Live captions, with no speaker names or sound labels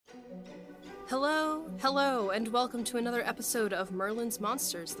Hello, and welcome to another episode of Merlyn's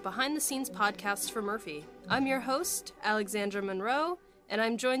Monsters, the behind-the-scenes podcast for Murphy. I'm your host, Alexandra Monroe, and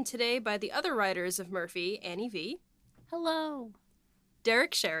I'm joined today by the other writers of Murphy, Annie V. Hello.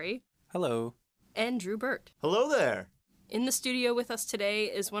 Derek Sherry. Hello. And Drew Burt. Hello there. In the studio with us today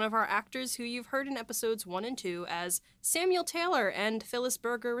is one of our actors who you've heard in episodes 1 and 2 as Samuel Taylor and Phyllis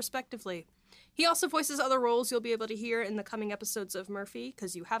Berger, respectively. He also voices other roles you'll be able to hear in the coming episodes of Murphy,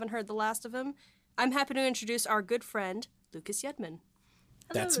 because you haven't heard the last of him. I'm happy to introduce our good friend, Lucas Yudman.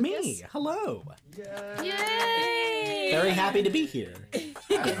 That's Lucas. me. Hello. Yay! Very happy to be here.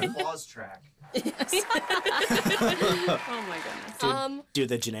 Applause track. Oh my goodness. Do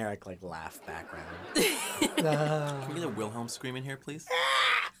the generic laugh background. Can we get a Wilhelm scream in here, please?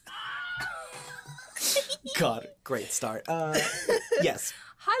 God, great start. Yes.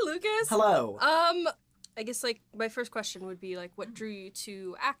 Hi, Lucas. Hello. I guess my first question would be what drew you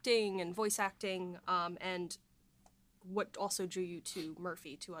to acting and voice acting, and what also drew you to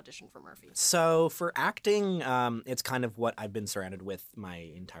Murphy, to audition for Murphy? So for acting, it's kind of what I've been surrounded with my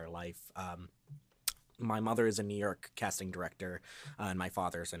entire life. My mother is a New York casting director, and my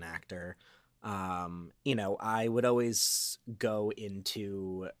father's an actor. I would always go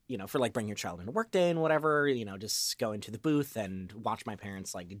into, for Bring Your Child Into Work Day and whatever, just go into the booth and watch my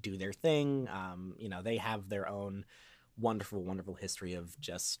parents do their thing. They have their own wonderful, wonderful history of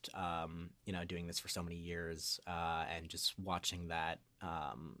just, doing this for so many years, and just watching that.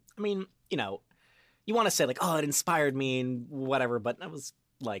 You want to say it inspired me and whatever, but that was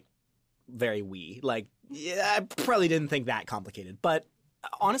very wee. I probably didn't think that complicated, but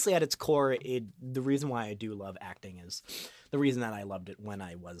honestly, at its core, the reason why I do love acting is the reason that I loved it when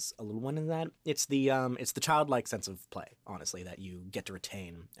I was a little one. In that it's the childlike sense of play, honestly, that you get to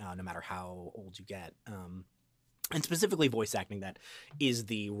retain no matter how old you get, and specifically voice acting. That is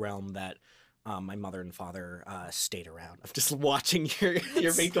the realm that my mother and father stayed around, of just watching your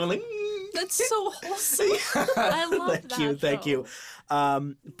face going That's so wholesome. I love that. Thank you.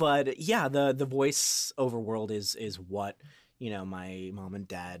 But yeah, the voice over world is what. My mom and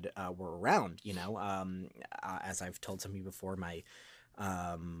dad were around, as I've told some of you before, my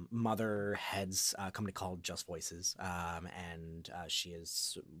mother heads a company called Just Voices, and she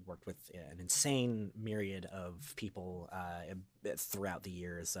has worked with an insane myriad of people throughout the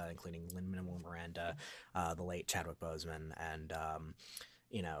years, including Lin-Manuel Miranda, the late Chadwick Boseman, and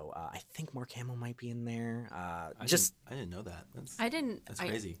I think Mark Hamill might be in there. I didn't know that. That's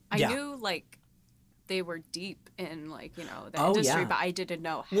crazy. I knew they were deep in the industry, but I didn't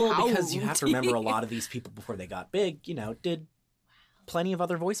know how. Well, because you have to remember a lot of these people before they got big, did plenty of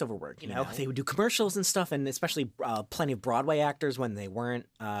other voiceover work. They would do commercials and stuff, and especially plenty of Broadway actors when they weren't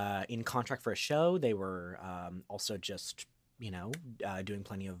in contract for a show. They were also just doing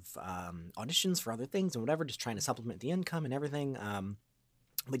plenty of auditions for other things and whatever, just trying to supplement the income and everything.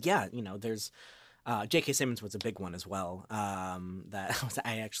 But yeah, there's J.K. Simmons was a big one as well. I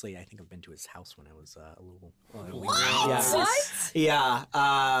think I've been to his house when I was a little. What? Yeah. What? Yeah.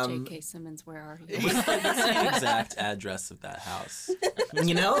 J.K. Simmons, where are you? What's the exact address of that house?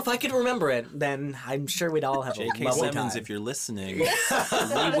 If I could remember it, then I'm sure we'd all have a J.K. lovely Simmons, time. if you're listening, we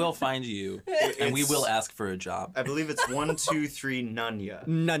will find you, and we will ask for a job. I believe it's 123 Nunya.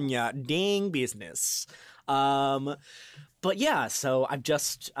 Nunya, dang business. But yeah, so I've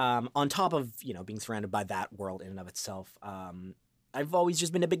just, on top of, being surrounded by that world in and of itself, I've always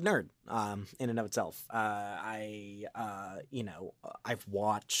just been a big nerd in and of itself. I've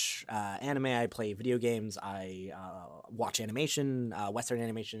watched anime, I play video games, I watch animation, Western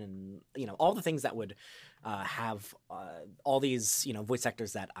animation, and, all the things that would have all these, voice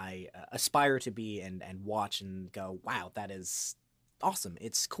actors that I aspire to be and watch and go, wow, that is awesome.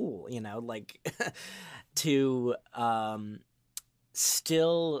 It's cool, to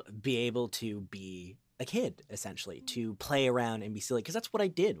still be able to be a kid, essentially, to play around and be silly, because that's what I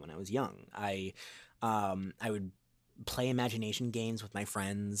did when I was young. I would play imagination games with my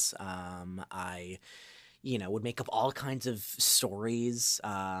friends. I would make up all kinds of stories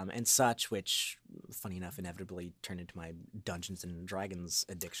and such, which, funny enough, inevitably turned into my Dungeons and Dragons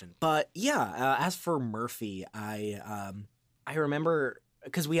addiction. But yeah, as for Murphy, I remember,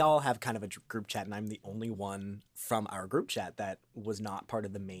 because we all have kind of a group chat, and I'm the only one from our group chat that was not part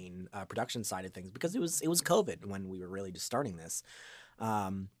of the main production side of things, because it was COVID when we were really just starting this.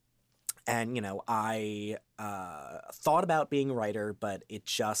 I thought about being a writer, but it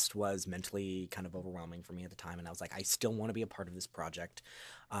just was mentally kind of overwhelming for me at the time. And I was like, I still want to be a part of this project.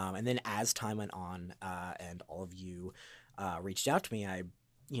 And then as time went on, and all of you reached out to me,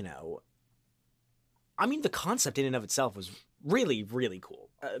 the concept in and of itself was really, really cool.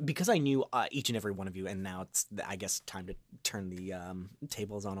 Because I knew each and every one of you, and now it's, I guess, time to turn the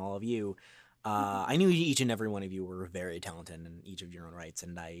tables on all of you. I knew each and every one of you were very talented in each of your own rights,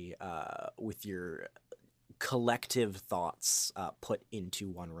 and I, with your collective thoughts put into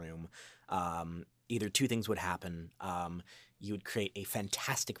one room, either two things would happen. You would create a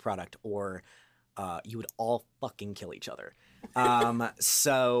fantastic product, or you would all fucking kill each other.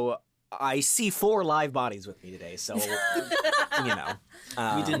 So I see 4 live bodies with me today, so you know.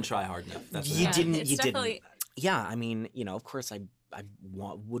 We didn't try hard enough. That's what You happened. didn't. You didn't. Yeah, I mean, you know, of course, I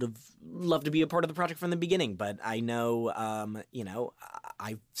would have loved to be a part of the project from the beginning, but I know, you know,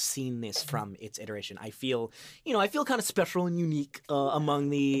 I've seen this from its iteration. I feel kind of special and unique among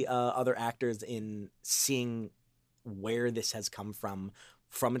the other actors in seeing where this has come from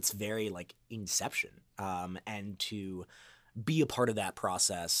its very like inception, and to be a part of that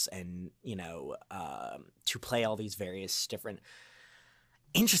process, and you know, to play all these various different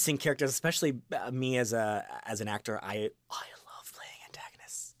interesting characters, especially me as an actor. I love playing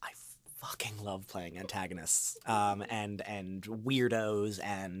antagonists. I fucking love playing antagonists, and weirdos,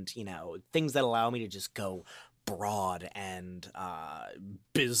 and you know, things that allow me to just go broad and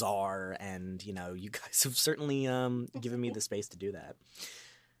bizarre, and you know, you guys have certainly given me the space to do that.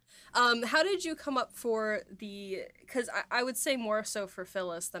 How did you come up for because I would say more so for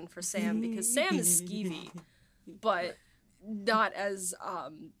Phyllis than for Sam, because Sam is skeevy, but not as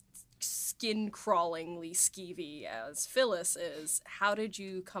skin-crawlingly skeevy as Phyllis is. How did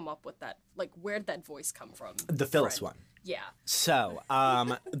you come up with that? Like, where'd that voice come from? The Phyllis one. Yeah. So,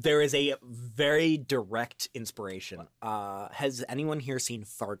 there is a very direct inspiration. Has anyone here seen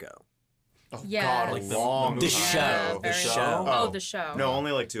Fargo? Oh, Yeah. God, Like long the time. show. The show. Oh, the show. No,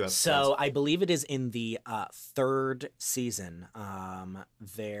 only like 2 episodes. So I believe it is in the 3rd season.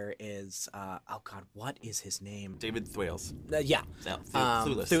 There is oh God, what is his name? David Thwaites. Yeah,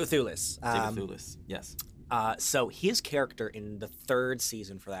 Thewlis. Thewlis. David Thewlis. Yes. So his character in the 3rd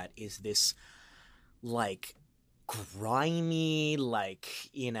season for that is this like grimy, like,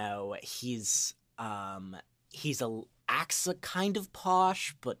 you know, he's acts a kind of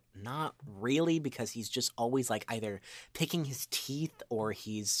posh, but not really, because he's just always like either picking his teeth, or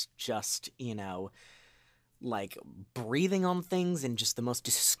he's just, you know, like breathing on things in just the most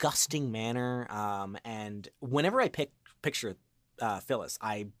disgusting manner. And whenever I picture Phyllis,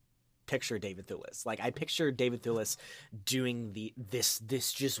 I picture David Thewlis. Like, I picture David Thewlis doing this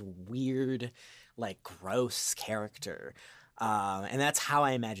just weird, like, gross character. And that's how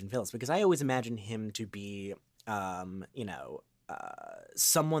I imagine Phyllis, because I always imagine him to be you know,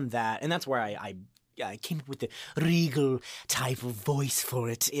 someone that, and that's where I came up with the regal type of voice for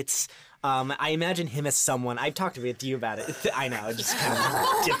it. It's, I imagine him as someone, I've talked with you about it. I know, I just kind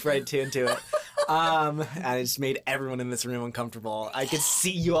of dipped right into it. And it just made everyone in this room uncomfortable. I can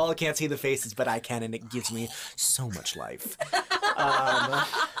see, you all can't see the faces, but I can, and it gives me so much life.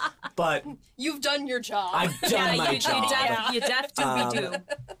 But You've done your job. I've done my job. You definitely do.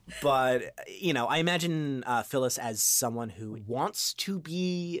 But, you know, I imagine Phyllis as someone who wants to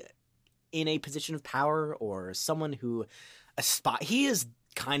be in a position of power, or someone who he is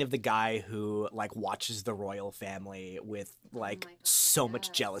kind of the guy who, like, watches the royal family with, like, so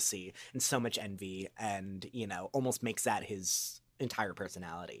much jealousy and so much envy, and, you know, almost makes that his entire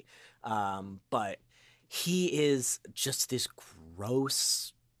personality. But he is just this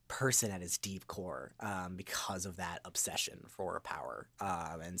gross person at his deep core, because of that obsession for power,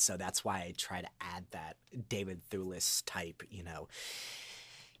 and so that's why I try to add that David Thewlis type. You know,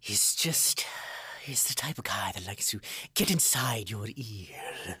 he's the type of guy that likes to get inside your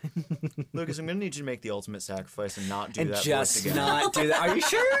ear. Lucas, I'm gonna need you to make the ultimate sacrifice and not do and that just voice again. not do that. Are you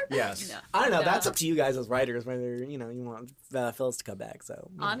sure? Yes. No. I don't know. No. That's up to you guys as writers, whether, you know, you want Phyllis to come back. So,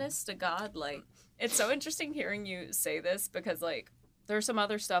 you know. Honest to God, like, it's so interesting hearing you say this, because, like, there's some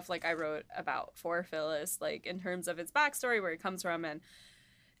other stuff, like, I wrote about for Phyllis, like, in terms of its backstory, where he comes from, and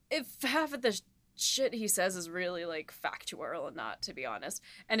if half of the shit he says is really, like, factual and not, to be honest.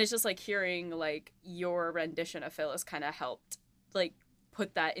 And it's just, like, hearing, like, your rendition of Phyllis kind of helped, like,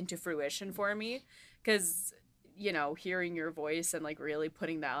 put that into fruition for me. Because, you know, hearing your voice and, like, really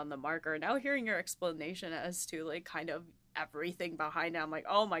putting that on the marker, now hearing your explanation as to, like, kind of everything behind it, I'm like,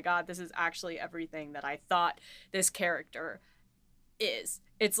 oh my God, this is actually everything that I thought this character is.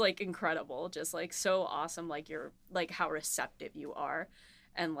 It's, like, incredible, just, like, so awesome, like, you're, like, how receptive you are,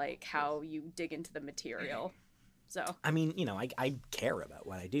 and, like, how you dig into the material. So I mean, you know, I care about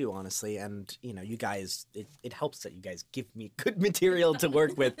what I do, honestly, and you know, you guys, it helps that you guys give me good material to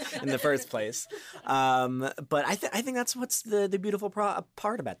work with in the first place. But I think that's what's the beautiful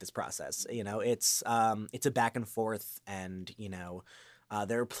part about this process. You know, it's a back and forth, and you know,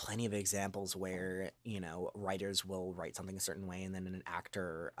 there are plenty of examples where you know writers will write something a certain way, and then an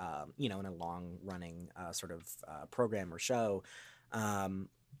actor, you know, in a long running sort of program or show.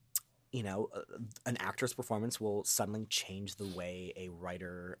 You know, an actor's performance will suddenly change the way a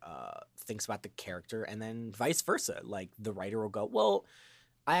writer thinks about the character, and then vice versa. Like the writer will go, "Well,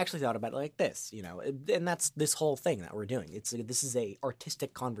 I actually thought about it like this," you know, and that's this whole thing that we're doing. This is a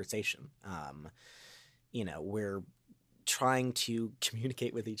artistic conversation. You know, we're trying to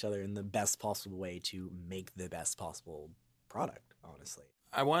communicate with each other in the best possible way to make the best possible product. Honestly.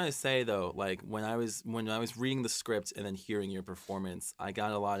 I want to say though, like when I was reading the script and then hearing your performance, I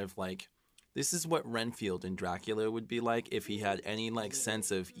got a lot of like, this is what Renfield in Dracula would be like if he had any like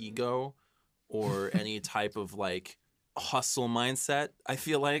sense of ego or any type of like hustle mindset. I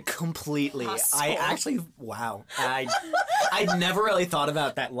feel like Completely. Hustle. I actually, wow. I never really thought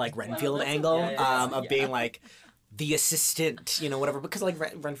about that like Renfield angle of being like the assistant, you know, whatever. Because like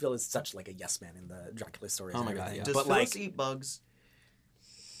Renfield is such like a yes man in the Dracula stories. Oh and my God, everything. yeah. Does But Phyllis like, eat bugs?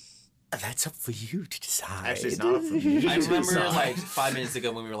 that's up for you to decide. Actually, it's not up for me. I remember It's not. like 5 minutes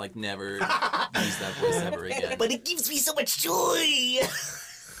ago when we were like, never use that voice ever again. But it gives me so much joy. oh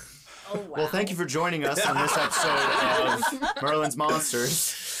wow. Well, thank you for joining us on this episode of Merlin's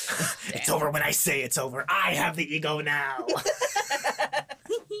Monsters. It's over when I say it's over. I have the ego now.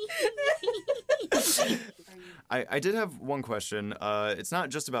 I did have one question. It's not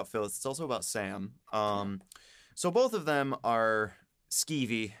just about Phyllis, it's also about Sam. So both of them are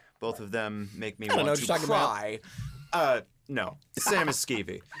skeevy. Both of them make me I don't want know what to you're talking about. cry. No, Sam is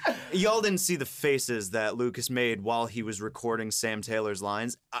skeevy. Y'all didn't see the faces that Lucas made while he was recording Sam Taylor's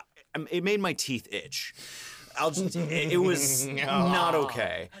lines. It made my teeth itch. It was not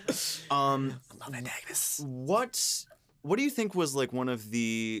okay. Love it, Agnes. What do you think was like one of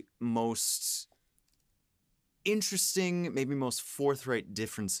the most interesting, maybe most forthright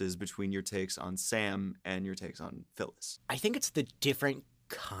differences between your takes on Sam and your takes on Phyllis? I think it's the different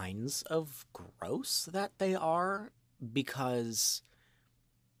kinds of gross that they are, because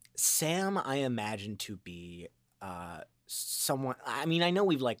Sam I imagine to be someone, I mean, I know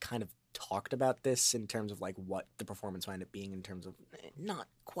we've like kind of talked about this in terms of like what the performance might end up being in terms of not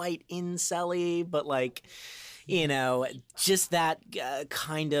quite incel-y, but like, you know, just that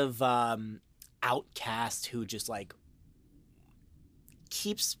kind of outcast who just like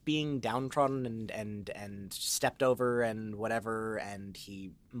keeps being downtrodden and stepped over and whatever, and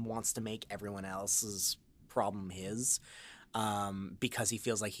he wants to make everyone else's problem his, because he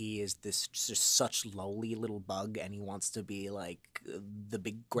feels like he is this just such lowly little bug, and he wants to be like the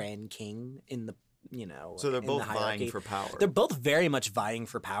big grand king in the, you know, So they're in both the hierarchy. vying for power. They're both very much vying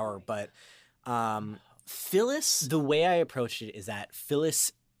for power, but Phyllis, the way I approach it is that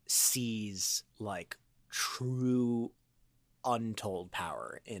Phyllis sees like true untold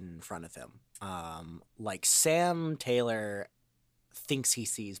power in front of him. Like Sam Taylor thinks he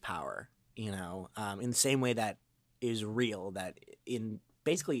sees power, you know, in the same way that is real, that in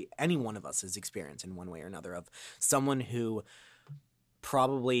basically any one of us has experienced in one way or another, of someone who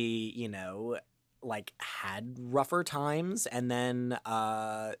probably, you know, like had rougher times and then,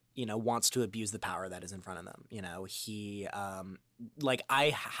 you know, wants to abuse the power that is in front of them. You know, he, like, I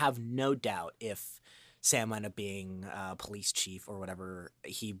have no doubt if Sam ended up being police chief or whatever,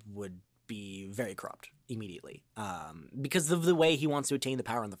 he would be very corrupt immediately, because of the way he wants to attain the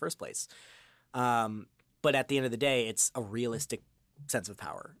power in the first place. But at the end of the day, it's a realistic sense of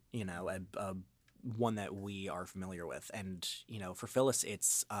power, you know, one that we are familiar with. And, you know, for Phyllis,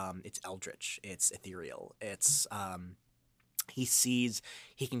 it's eldritch, it's ethereal, it's he sees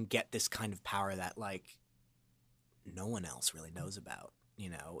he can get this kind of power that like no one else really knows about. You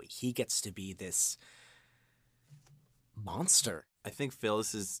know, he gets to be this monster. I think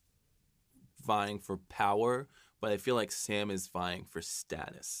Phyllis is vying for power, but I feel like Sam is vying for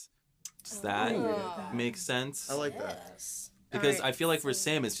status. Does that make sense? I like that. Because Alright, I feel like for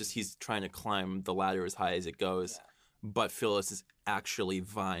Sam, it's just he's trying to climb the ladder as high as it goes, but Phyllis is actually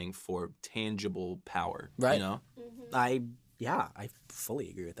vying for tangible power. Right. You know? I fully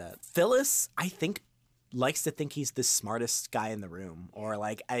agree with that. Phyllis, I think, likes to think he's the smartest guy in the room, or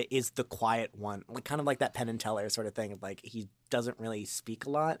like is the quiet one, like kind of like that Penn and Teller sort of thing. Like he doesn't really speak a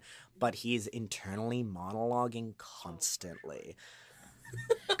lot, but he's internally monologuing constantly.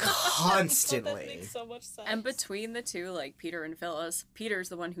 Constantly. That makes so much sense. And between the two, like Peter and Phyllis, Peter's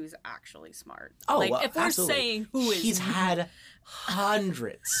the one who's actually smart. Oh, like well, if we're absolutely. saying who is He's had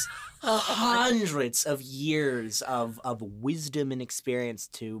hundreds of years of wisdom and experience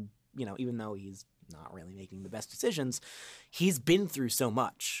to, even though he's not really making the best decisions, he's been through so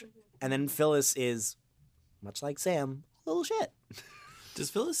much. And then Phyllis is, much like Sam, a little shit. Does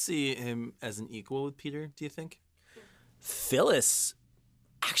Phyllis see him as an equal with Peter, do you think? Phyllis,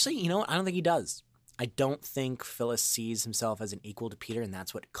 actually, you know what? I don't think he does. I don't think Phyllis sees himself as an equal to Peter, and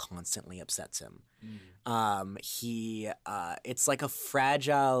that's what constantly upsets him. It's like a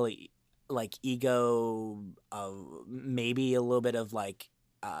fragile, like, ego, maybe a little bit of, like,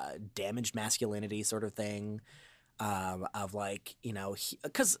 damaged masculinity sort of thing, of, like,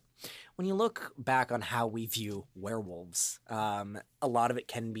 because when you look back on how we view werewolves, a lot of it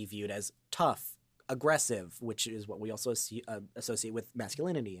can be viewed as tough, aggressive, which is what we also associate with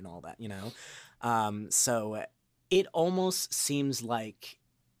masculinity and all that, so it almost seems like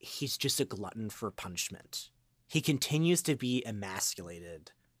he's just a glutton for punishment. He continues to be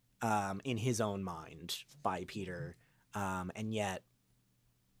emasculated in his own mind by Peter, and yet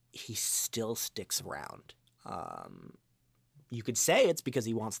he still sticks around. You could say it's because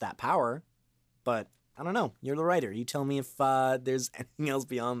he wants that power, but I don't know. You're the writer. You tell me if there's anything else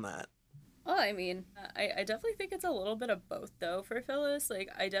beyond that. Well, I mean, I definitely think it's a little bit of both, though, for Phyllis. Like,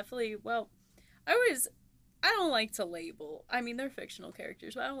 I don't like to label. I mean, they're fictional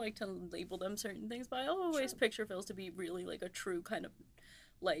characters, but I don't like to label them certain things. But I always picture Phyllis to be really, like, a true kind of,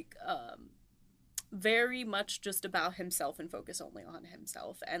 like, very much just about himself and focus only on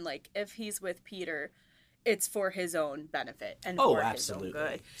himself. And, like, if he's with Peter, it's for his own benefit and for absolutely. his own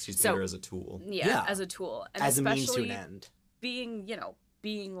good. Sees Peter as a tool. Yeah, as a tool. And as a means to especially an end. being,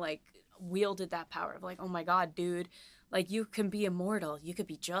 like, wielded that power of, like, oh my god, dude, like, you can be immortal, you could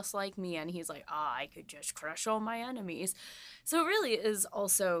be just like me. And he's like, I could just crush all my enemies. So it really is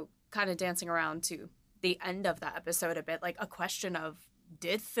also kind of dancing around to the end of that episode a bit, like a question of,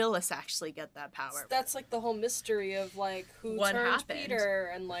 did Phyllis actually get that power? That's like the whole mystery of like who What turned happened?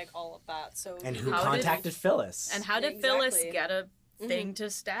 Peter and like all of that. So And who How did- contacted Phyllis. And how did Exactly. Phyllis get a thing to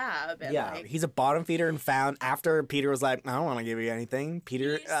stab? And Yeah, like, he's a bottom feeder and found after Peter was like, I don't want to give you anything.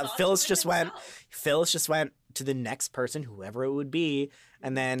 He saw Phyllis to it just went. himself. Phyllis just went to the next person, whoever it would be,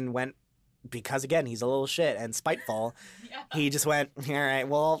 and then went because again he's a little shit and spiteful. yeah. He just went, all right,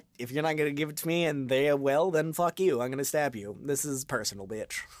 well, if you're not gonna give it to me and they will, then fuck you. I'm gonna stab you. This is personal,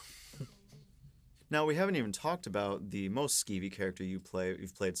 bitch. Now, we haven't even talked about the most skeevy character you've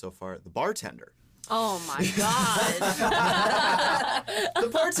played so far, the bartender. Oh my god. The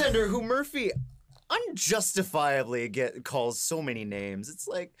bartender who Murphy unjustifiably calls so many names. It's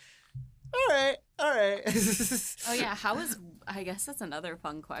like, all right. Oh yeah, I guess that's another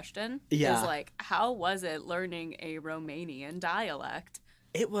fun question. Yeah. Is like, how was it learning a Romanian dialect?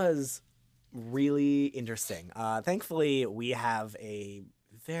 It was really interesting. Thankfully, we have a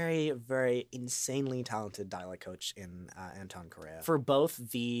very, very insanely talented dialect coach in Anton Correa. For both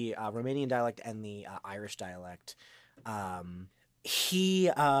the Romanian dialect and the Irish dialect, he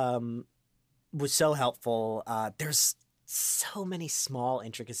was so helpful. There's so many small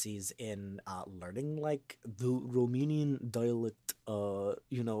intricacies in learning, like the Romanian dialect, how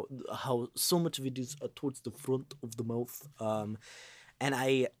so much of it is towards the front of the mouth. And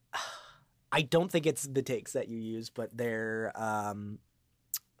I don't think it's the takes that you use, but there's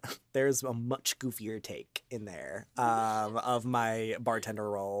a much goofier take in there of my bartender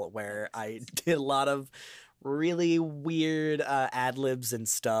role where I did a lot of really weird ad-libs and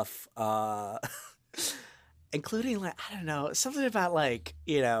stuff, including, like, I don't know, something about, like,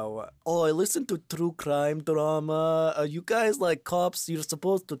 oh, I listen to true crime drama. You guys like cops, you're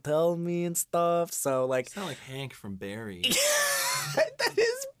supposed to tell me and stuff. So, like... Sound like Hank from Barry. That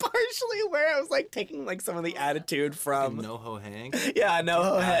is partially where I was, like, taking, like, some of the attitude from... NoHo Hank. Yeah,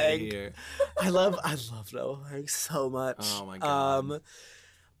 NoHo Outta Hank. here. I love NoHo Hank so much. Oh my God.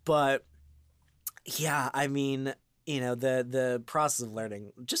 But yeah, I mean, the process of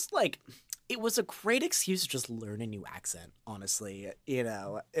learning, just like, it was a great excuse to just learn a new accent, honestly. It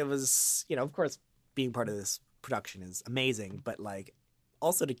was, of course, being part of this production is amazing, but, like,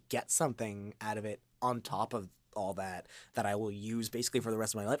 also to get something out of it on top of all that I will use basically for the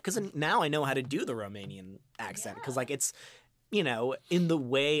rest of my life, because now I know how to do the Romanian accent, because like it's in the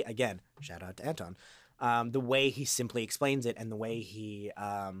way, again, shout out to Anton, the way he simply explains it and the way he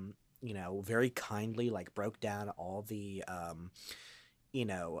very kindly, like, broke down all the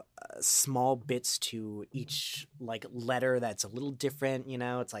small bits to each like letter that's a little different.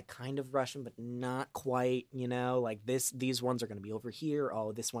 It's like kind of Russian, but not quite. Like these ones are going to be over here.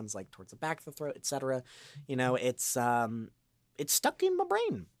 Oh, this one's like towards the back of the throat, etc. It's stuck in my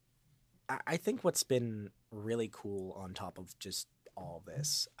brain. I think what's been really cool on top of just all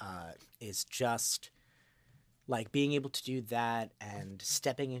this is just like being able to do that and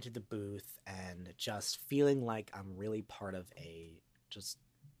stepping into the booth and just feeling like I'm really part of a just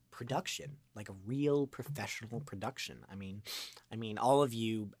production, like a real professional production. I mean, all of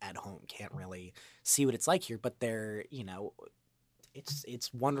you at home can't really see what it's like here, but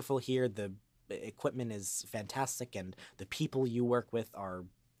it's wonderful here. The equipment is fantastic, and the people you work with are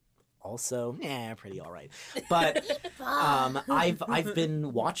also pretty all right. But I've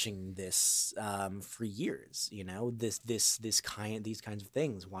been watching this for years. These kinds of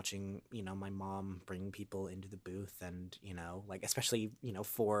things. Watching my mom bring people into the booth, and like especially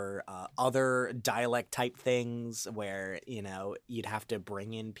for other dialect type things where you'd have to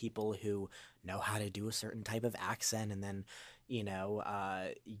bring in people who know how to do a certain type of accent, and then you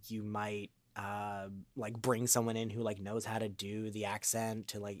might like bring someone in who like knows how to do the accent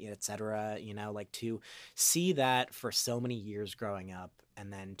to like etc. Like to see that for so many years growing up,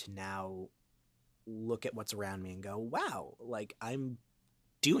 and then to now look at what's around me and go, wow, like I'm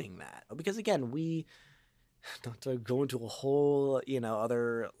doing that. Because again, we not to go into a whole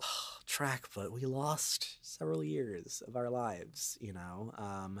other track, but we lost several years of our lives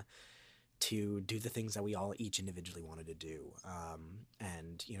to do the things that we all each individually wanted to do.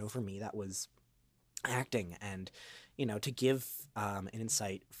 And, for me, that was acting. And, to give an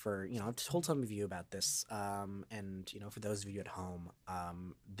insight for, I've told some of you about this. And, for those of you at home,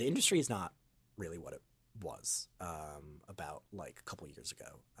 the industry is not really what it was about like a couple years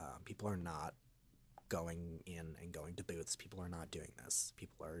ago. People are not going in and going to booths. People are not doing this.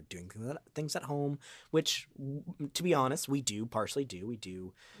 People are doing things at home, which, to be honest, we partially do. We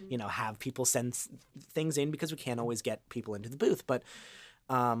do, have people send things in because we can't always get people into the booth. But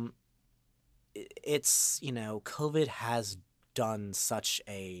it's, COVID has done such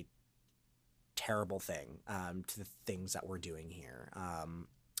a terrible thing to the things that we're doing here.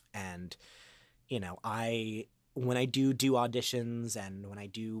 And, when I do auditions and when I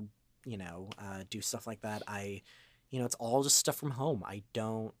do do stuff like that, it's all just stuff from home. I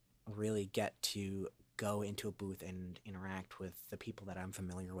don't really get to go into a booth and interact with the people that I'm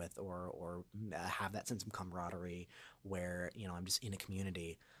familiar with or have that sense of camaraderie where, I'm just in a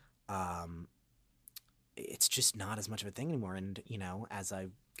community. It's just not as much of a thing anymore. And, as I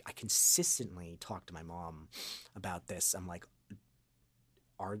consistently talk to my mom about this, I'm like,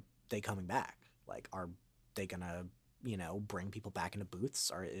 are they coming back? Like, are they gonna bring people back into booths,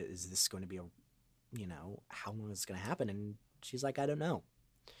 or is this going to be how long is this going to happen? And she's like, I don't know.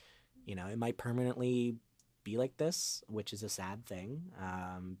 It might permanently be like this, which is a sad thing,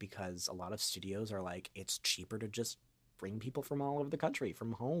 because a lot of studios are like, it's cheaper to just bring people from all over the country,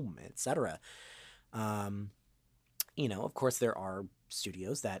 from home, etc. Of course, there are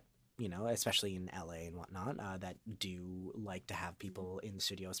studios that, especially in LA and whatnot, that do like to have people in the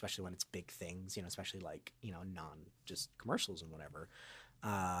studio, especially when it's big things, especially like, non just commercials and whatever.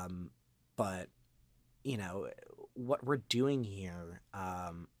 But, what we're doing here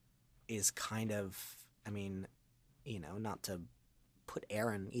is kind of, not to put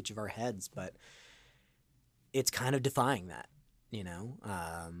air in each of our heads, but it's kind of defying that.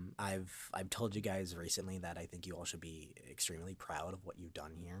 I've told you guys recently that I think you all should be extremely proud of what you've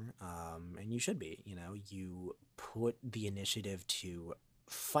done here, and you should be. You put the initiative to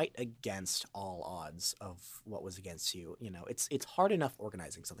fight against all odds of what was against you. It's hard enough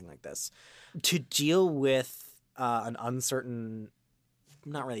organizing something like this. To deal with an uncertain,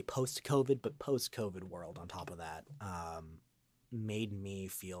 not really post-COVID, but post-COVID world on top of that, made me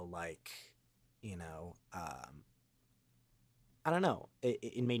feel like, I don't know.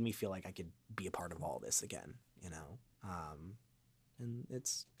 It made me feel like I could be a part of all this again, and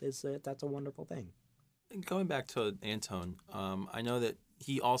that's a wonderful thing. And going back to Anton, I know that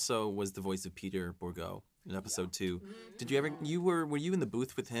he also was the voice of Peter Bourgeau in episode 2. Mm-hmm. Did you ever? Were you in the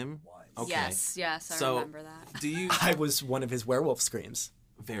booth with him? Okay. Yes, I remember that. Do you? I was one of his werewolf screams.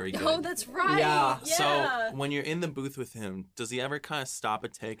 Very good. Oh, that's right. Yeah. So when you're in the booth with him, does he ever kind of stop a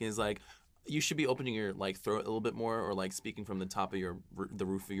take and is like, you should be opening your like throat a little bit more, or like speaking from the top of the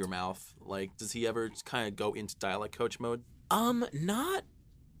roof of your mouth? Like, does he ever kind of go into dialect coach mode? Not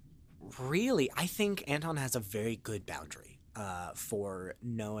really. I think Anton has a very good boundary for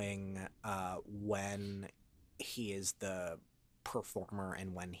knowing when he is the performer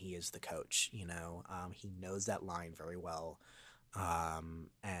and when he is the coach. He knows that line very well.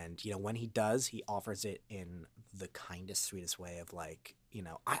 And when he does, he offers it in the kindest, sweetest way of like,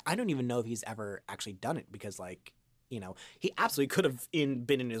 I don't even know if he's ever actually done it because like, he absolutely could have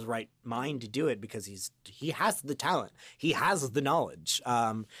been in his right mind to do it because he has the talent, he has the knowledge.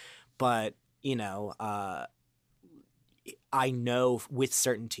 But I know with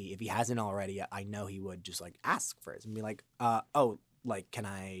certainty if he hasn't already, I know he would just like ask first and be like, oh, like, can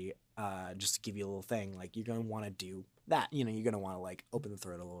I just give you a little thing? Like, you're gonna want to do that. You're gonna want to like open the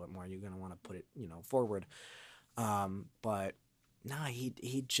throat a little bit more. You're gonna want to put it, forward. But nah, he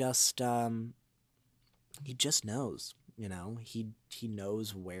just knows. He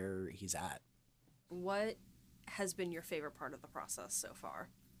knows where he's at. What has been your favorite part of the process so far?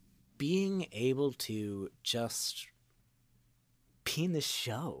 Being able to just be in the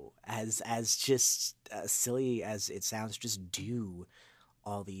show, as just silly as it sounds, just do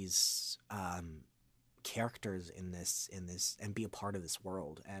all these characters in this and be a part of this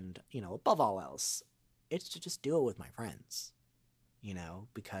world, and above all else, it's to just do it with my friends,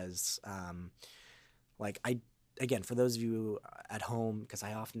 because like again, for those of you at home, because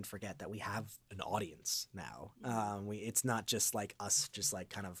I often forget that we have an audience now. It's not just like us just like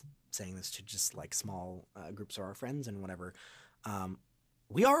kind of saying this to just like small groups of our friends and whatever.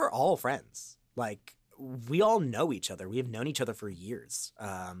 We are all friends. Like, we all know each other. We have known each other for years.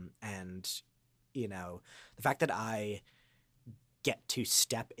 And the fact that I get to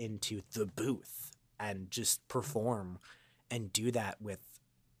step into the booth and just perform and do that with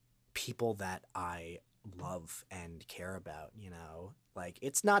people that I love and care about, like,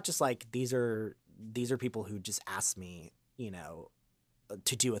 it's not just like these are people who just ask me,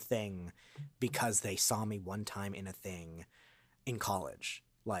 to do a thing because they saw me one time in a thing in college.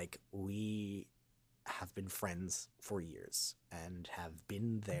 Like, we have been friends for years and have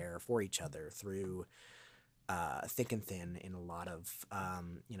been there for each other through thick and thin in a lot of a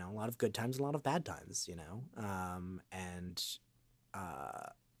lot of good times, a lot of bad times, and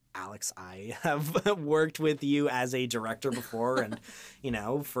Alex, I have worked with you as a director before, and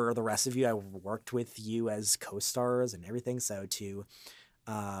for the rest of you, I worked with you as co-stars and everything. So to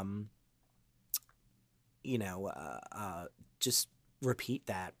just repeat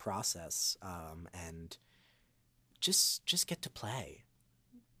that process and just get to play.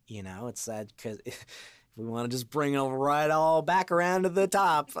 It's sad because if we want to just bring it right all back around to the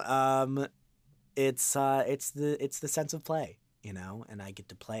top, it's the sense of play, and I get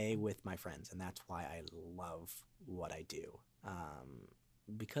to play with my friends, and that's why I love what I do,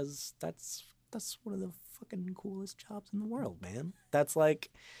 because that's one of the fucking coolest jobs in the world, man. That's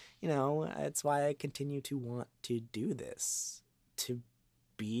like, it's why I continue to want to do this, to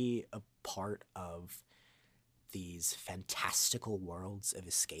be a part of these fantastical worlds of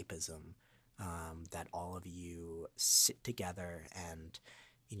escapism that all of you sit together and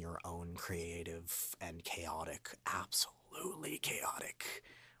in your own creative and chaotic, absolutely chaotic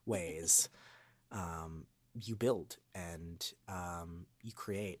ways, you build and you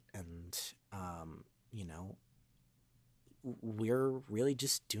create, and we're really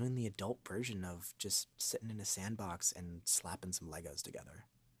just doing the adult version of just sitting in a sandbox and slapping some Legos together.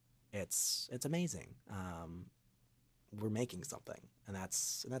 It's amazing. We're making something, and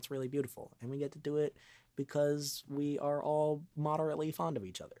that's really beautiful, and we get to do it because we are all moderately fond of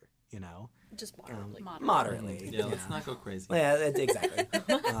each other. Just moderately. Moderately. Yeah, let's not go crazy. Yeah, exactly.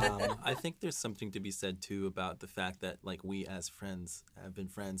 I think there's something to be said too about the fact that like we as friends have been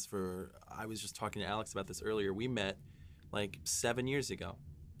friends for. I was just talking to Alex about this earlier. We met like 7 years ago,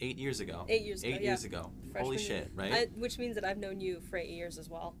 8 years ago. 8 years ago. 8 years ago. Holy shit, right? Which means that I've known you for 8 years as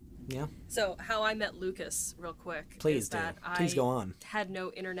well. Yeah. So how I met Lucas, real quick, Please is do. that Please go on. had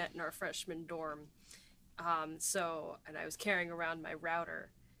no internet in our freshman dorm. And I was carrying around my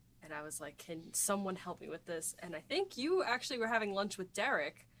router, and I was like, can someone help me with this? And I think you actually were having lunch with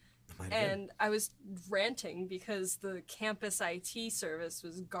Derek, and I was ranting because the campus IT service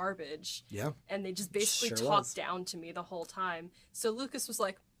was garbage. Yeah. And they just basically Sure talked was. down to me the whole time. So Lucas was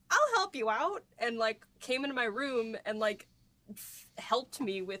like, I'll help you out, and like came into my room and like helped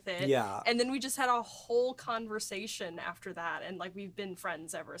me with it. Yeah. And then we just had a whole conversation after that, and like we've been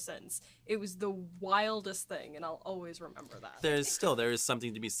friends ever since. It was the wildest thing, and I'll always remember that. There is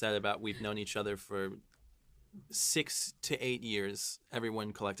something to be said about we've known each other for 6 to 8 years,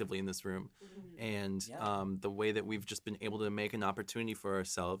 everyone collectively in this room, and the way that we've just been able to make an opportunity for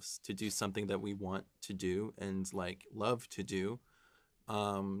ourselves to do something that we want to do and like love to do,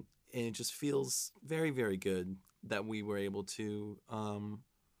 and it just feels very, very good that we were able to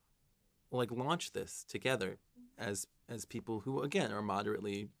like launch this together as people who again are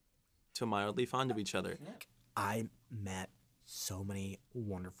moderately to mildly fond of each other. I met so many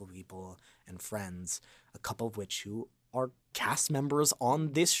wonderful people and friends, a couple of which who are cast members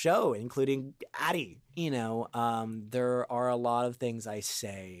on this show, including Addie. There are a lot of things I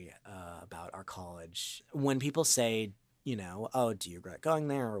say about our college. When people say, oh, do you regret going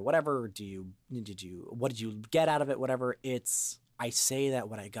there or whatever? What did you get out of it? Whatever. I say that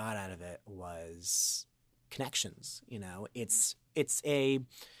what I got out of it was connections. It's a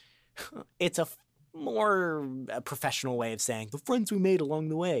more professional way of saying the friends we made along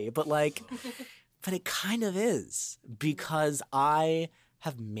the way, but but it kind of is, because I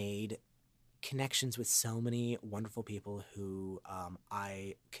have made connections with so many wonderful people who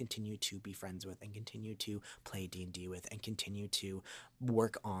I continue to be friends with and continue to play D&D with and continue to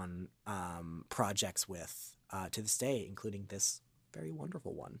work on projects with to this day, including this very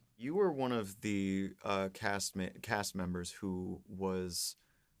wonderful one. You were one of the cast members who was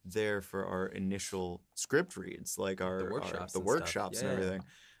there for our initial script reads, like The workshops and everything.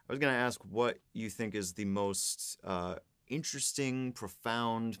 I was going to ask what you think is the most interesting,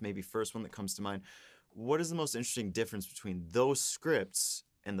 profound, maybe first one that comes to mind. What is the most interesting difference between those scripts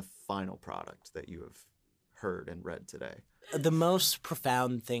and the final product that you have heard and read today? The most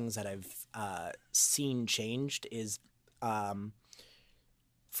profound things that I've seen changed is,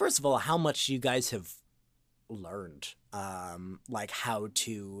 first of all, how much you guys have learned, how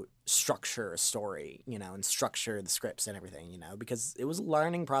to structure a story, and structure the scripts and everything, because it was a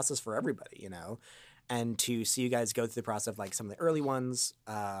learning process for everybody, and to see you guys go through the process of some of the early ones,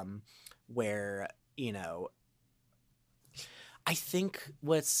 where, I think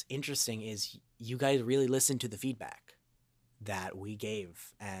what's interesting is you guys really listened to the feedback that we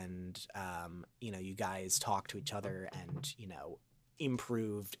gave, and, you guys talked to each other and,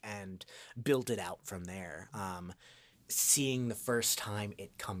 improved and built it out from there. Seeing the first time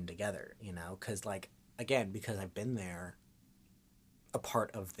it come together, because because I've been there, a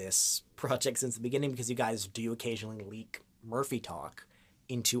part of this project since the beginning, because you guys do occasionally leak Murphy talk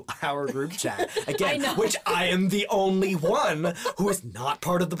into our group chat again, which I am the only one who is not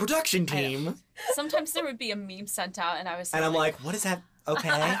part of the production team. Sometimes there would be a meme sent out, and I'm like, what is that?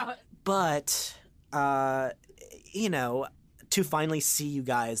 Okay, but to finally see you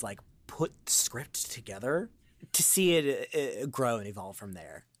guys put the script together, to see it grow and evolve from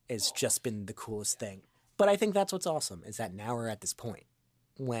there has just been the coolest thing. But I think that's what's awesome, is that now we're at this point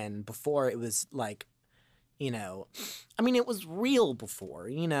when before it was it was real before,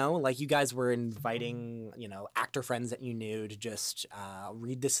 you guys were inviting, actor friends that you knew to just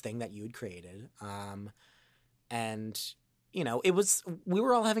read this thing that you had created. And, we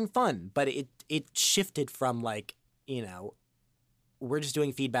were all having fun, but it shifted from we're just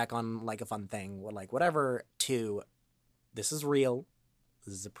doing feedback on a fun thing, whatever, to this is real.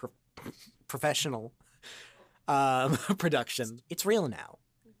 This is a professional production. It's real now.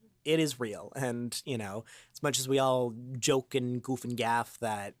 It is real. And, as much as we all joke and goof and gaff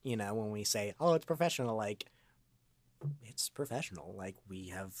that, when we say, oh, it's professional, it's professional. We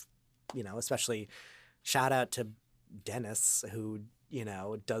have, especially shout out to Dennis, who,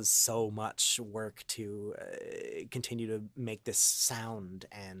 does so much work to continue to make this sound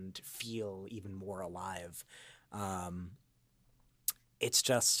and feel even more alive. It's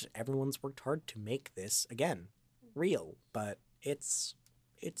just everyone's worked hard to make this, again, real, but it's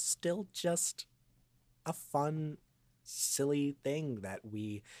still just a fun, silly thing that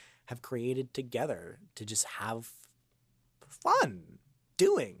we have created together to just have fun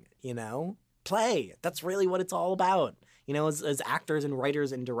doing, play. That's really what it's all about. As actors and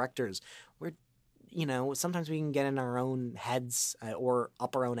writers and directors, we're, sometimes we can get in our own heads or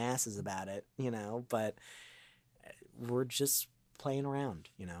up our own asses about it, but we're just playing around,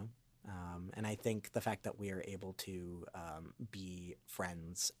 and I think the fact that we are able to be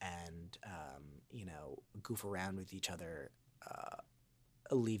friends and, goof around with each other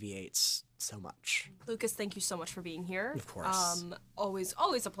alleviates so much. Lucas, thank you so much for being here. Of course. Always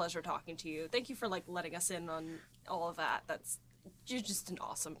a pleasure talking to you. Thank you for letting us in on all of that. You're just an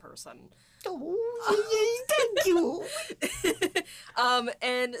awesome person. Oh, thank you.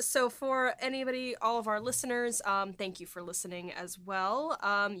 And so for anybody, all of our listeners, thank you for listening as well.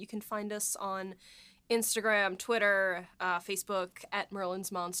 You can find us on Instagram, Twitter, Facebook at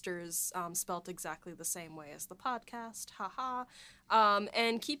Merlyn's Monsters, spelt exactly the same way as the podcast. Haha.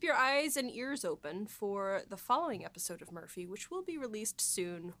 And keep your eyes and ears open for the following episode of Murphy, which will be released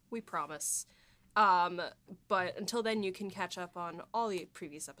soon, we promise. But until then, you can catch up on all the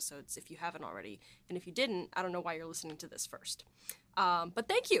previous episodes if you haven't already. And if you didn't, I don't know why you're listening to this first. But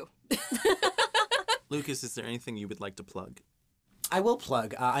thank you. Lucas, is there anything you would like to plug? I will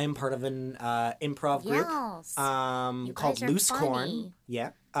plug. I am part of an improv group Yes. You called guys are Loose Corn. funny.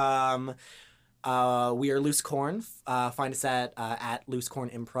 Yeah. We are Loose Corn. Find us at Loose Corn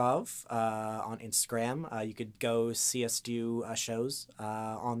Improv on Instagram. You could go see us do shows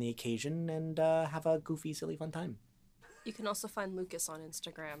on the occasion and have a goofy, silly, fun time. You can also find Lucas on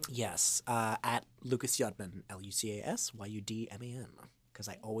Instagram. Yes, at Lucas Yudman, LucasYudman, because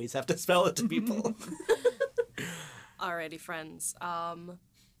I always have to spell it to people. Alrighty, friends.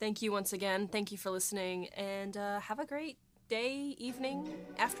 Thank you once again. Thank you for listening, and have a great day, evening,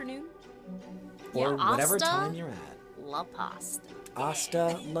 afternoon. Or Yeah, whatever Asta? time you're at. La pasta.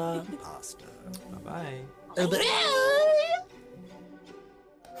 Hasta la pasta. Bye-bye.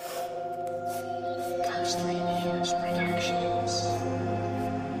 Gosh,